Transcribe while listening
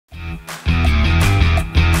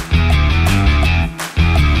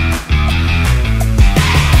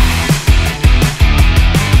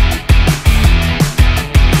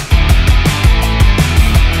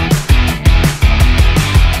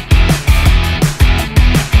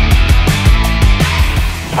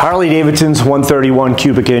Harley-Davidson's 131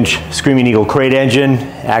 cubic inch Screamin Eagle crate engine.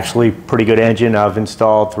 Actually pretty good engine. I've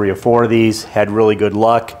installed 3 or 4 of these, had really good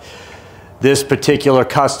luck. This particular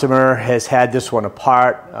customer has had this one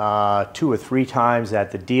apart 2 or 3 times at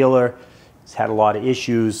the dealer. It's had a lot of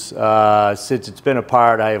issues. Since it's been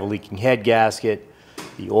apart, I have a leaking head gasket.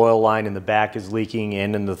 The oil line in the back is leaking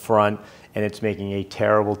and in the front, and it's making a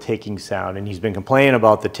terrible ticking sound. And he's been complaining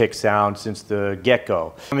about the tick sound since the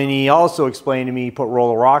get-go. I mean, he also explained to me he put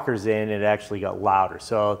roller rockers in and it actually got louder.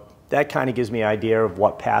 So that kind of gives me an idea of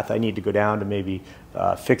what path I need to go down to maybe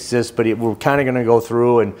fix this. But we're kind of going to go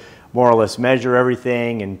through and more or less measure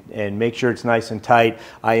everything and make sure it's nice and tight.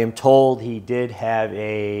 I am told he did have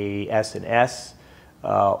a S&S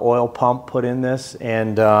oil pump put in this,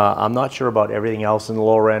 and I'm not sure about everything else in the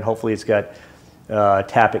lower end. Hopefully it's got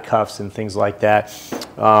tappet cuffs and things like that.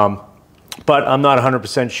 But I'm not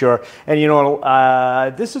 100% sure. And you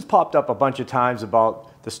know, this has popped up a bunch of times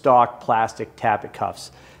about the stock plastic tappet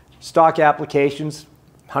cuffs. Stock applications,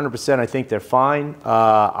 100% I think they're fine.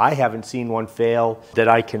 I haven't seen one fail that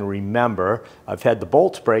I can remember. I've had the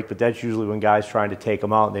bolts break, but that's usually when guys trying to take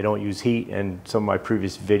them out and they don't use heat, and some of my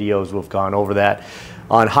previous videos have gone over that.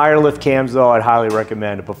 On higher lift cams though, I'd highly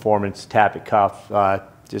recommend a performance tappet cuff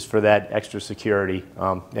just for that extra security.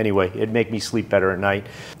 Anyway, it'd make me sleep better at night.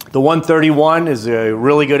 The 131 is a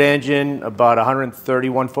really good engine, about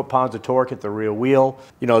 131 foot-pounds of torque at the rear wheel.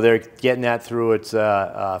 You know, they're getting that through its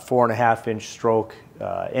 4.5-inch stroke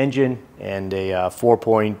engine and a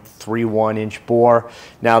 4.31-inch bore.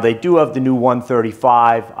 Now they do have the new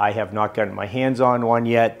 135. I have not gotten my hands on one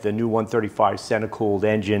yet. The new 135 center-cooled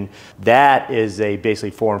engine. That is a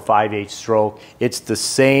basically 4 5/8 stroke. It's the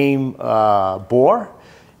same bore,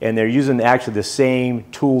 and they're using actually the same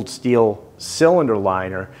tooled steel cylinder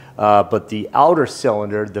liner, but the outer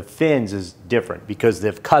cylinder, the fins, is different because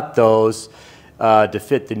they've cut those to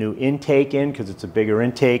fit the new intake in, because it's a bigger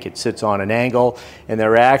intake. It sits on an angle, and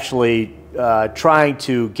they're actually trying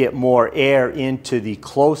to get more air into the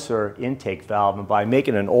closer intake valve, and by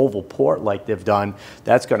making an oval port like they've done,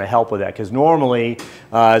 that's going to help with that. Because normally,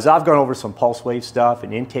 as I've gone over some pulse wave stuff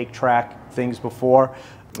and intake track things before,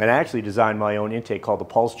 and I actually designed my own intake called the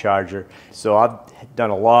Pulse Charger. So I've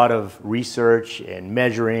done a lot of research and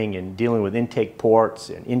measuring and dealing with intake ports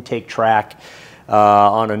and intake track.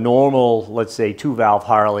 On a normal, let's say 2-valve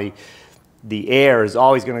Harley, the air is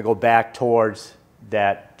always going to go back towards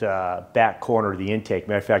that back corner of the intake.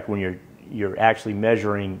 Matter of fact, when you're actually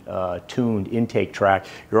measuring tuned intake track,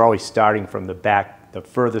 you're always starting from the back, the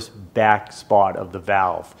furthest back spot of the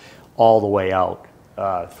valve, all the way out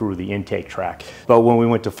through the intake track. But when we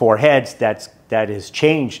went to 4 heads, that has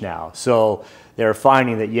changed now. So they're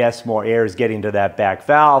finding that yes, more air is getting to that back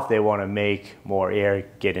valve. They want to make more air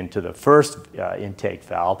get into the first intake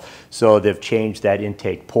valve. So they've changed that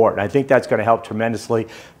intake port. And I think that's going to help tremendously.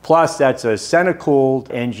 Plus, that's a center-cooled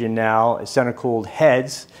engine now, center-cooled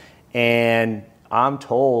heads. And I'm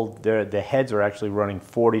told the heads are actually running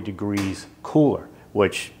 40 degrees cooler,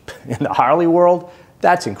 which in the Harley world,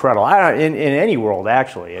 that's incredible. In any world,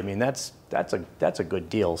 actually. I mean, that's a good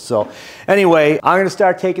deal. So anyway, I'm going to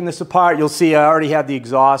start taking this apart. You'll see I already have the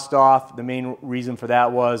exhaust off. The main reason for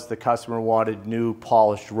that was the customer wanted new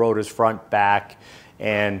polished rotors front, back,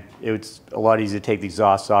 and it's a lot easier to take the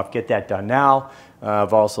exhaust off. Get that done now.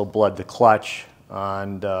 I've also bled the clutch,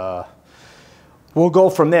 and we'll go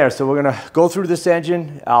from there. So we're going to go through this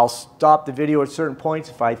engine. I'll stop the video at certain points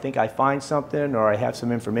if I think I find something or I have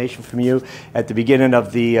some information from you. At the beginning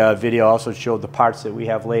of the video, I also showed the parts that we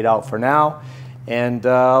have laid out for now. And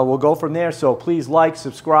we'll go from there. So please like,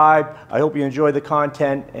 subscribe. I hope you enjoy the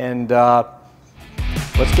content, and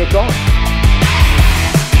let's get going.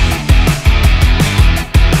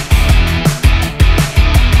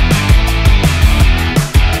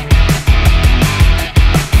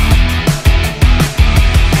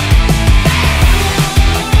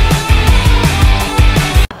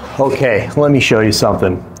 Okay, let me show you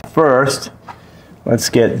something. First, let's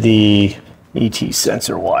get the ET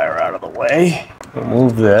sensor wire out of the way.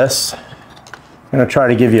 Remove this. I'm going to try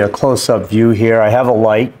to give you a close-up view here. I have a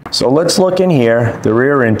light. So let's look in here, the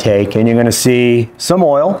rear intake, and you're going to see some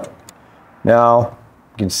oil. Now,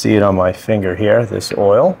 you can see it on my finger here, this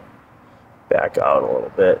oil. Back out a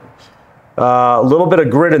little bit. A little bit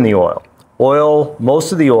of grit in the oil.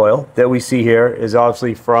 Most of the oil that we see here is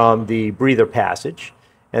obviously from the breather passage.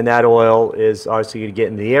 And that oil is obviously going to get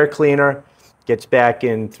in the air cleaner, gets back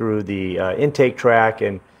in through the intake track,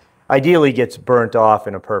 and ideally gets burnt off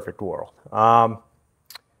in a perfect world.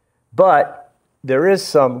 But there is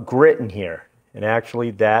some grit in here, and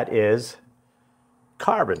actually that is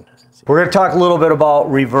carbon. We're going to talk a little bit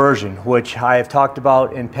about reversion, which I have talked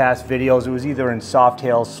about in past videos. It was either in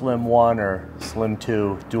Softail Slim 1 or Slim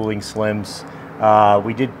 2, dueling Slims.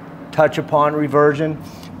 We did touch upon reversion,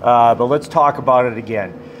 but let's talk about it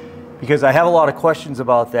again, because I have a lot of questions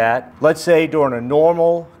about that. Let's say during a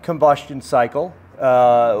normal combustion cycle,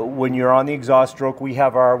 when you're on the exhaust stroke, we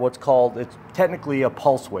have our what's called, it's technically a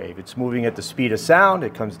pulse wave. It's moving at the speed of sound.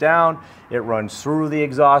 It comes down, it runs through the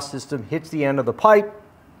exhaust system, hits the end of the pipe,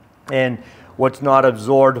 and what's not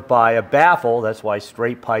absorbed by a baffle, that's why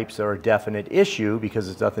straight pipes are a definite issue, because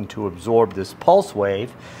there's nothing to absorb this pulse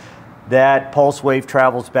wave. That pulse wave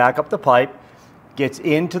travels back up the pipe, gets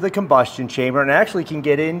into the combustion chamber, and actually can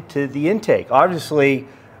get into the intake. Obviously,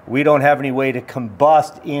 we don't have any way to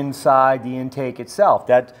combust inside the intake itself.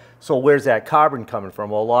 So where's that carbon coming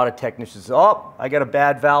from? Well, a lot of technicians say, oh, I got a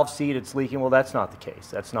bad valve seat, it's leaking. Well, that's not the case.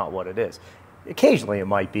 That's not what it is. Occasionally it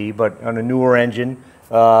might be, but on a newer engine,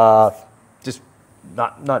 just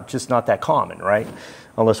not that common, right?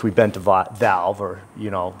 Unless we bent a valve, or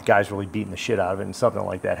the guy's really beating the shit out of it and something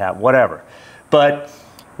like that happens, whatever. But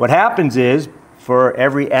what happens is, for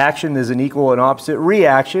every action, there's an equal and opposite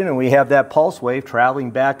reaction, and we have that pulse wave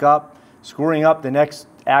traveling back up, screwing up the next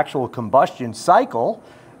actual combustion cycle.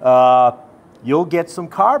 You'll get some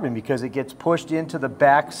carbon because it gets pushed into the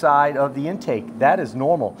back side of the intake. That is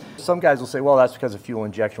normal. Some guys will say, well, that's because of fuel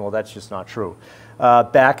injection. Well, that's just not true.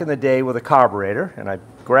 Back in the day with a carburetor, and I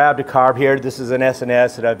grabbed a carb here. This is an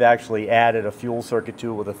S&S that I've actually added a fuel circuit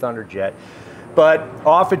to with a Thunderjet. But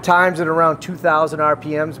oftentimes at around 2,000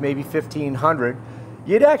 RPMs, maybe 1,500,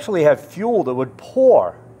 you'd actually have fuel that would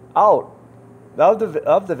pour out of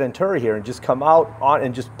the Venturi here and just come out on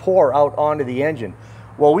and just pour out onto the engine.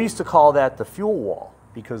 Well, we used to call that the fuel wall,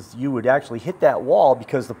 because you would actually hit that wall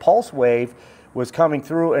because the pulse wave was coming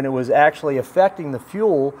through and it was actually affecting the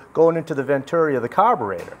fuel going into the Venturi of the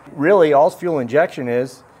carburetor. Really, all fuel injection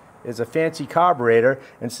is a fancy carburetor,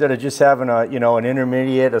 instead of just having an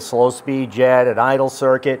intermediate, a slow speed jet, an idle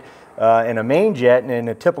circuit, and a main jet, and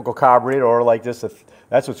a typical carburetor, or like this.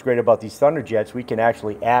 That's what's great about these Thunderjets. We can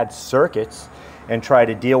actually add circuits and try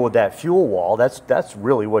to deal with that fuel wall. That's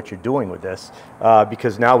really what you're doing with this,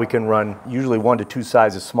 because now we can run usually 1 to 2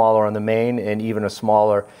 sizes smaller on the main and even a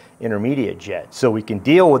smaller intermediate jet. So we can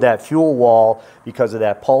deal with that fuel wall because of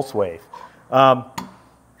that pulse wave.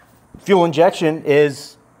 Fuel injection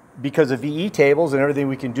is, because of VE tables and everything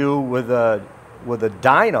we can do with a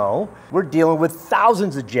dyno, we're dealing with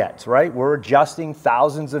thousands of jets, right? We're adjusting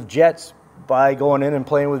thousands of jets by going in and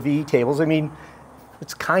playing with VE tables. I mean,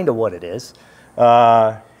 it's kind of what it is.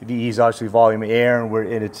 VE is obviously volume of air,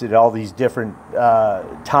 and it's at all these different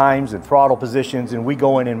times and throttle positions, and we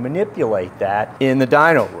go in and manipulate that in the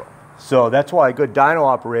dyno room. So that's why a good dyno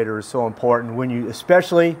operator is so important,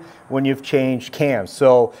 especially when you've changed cams.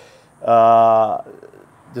 So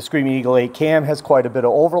the Screamin Eagle 8 cam has quite a bit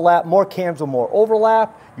of overlap. More cams with more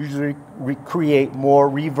overlap usually create more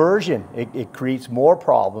reversion. It creates more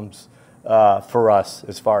problems for us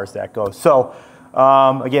as far as that goes. So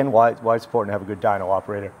again, why it's important to have a good dyno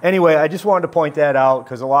operator. Anyway, I just wanted to point that out,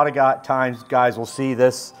 because a lot of times guys will see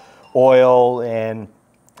this oil and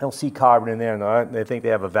they'll see carbon in there, and they think they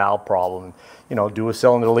have a valve problem. Do a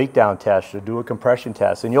cylinder leak down test or do a compression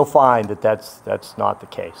test, and you'll find that that's not the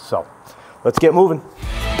case. So let's get moving.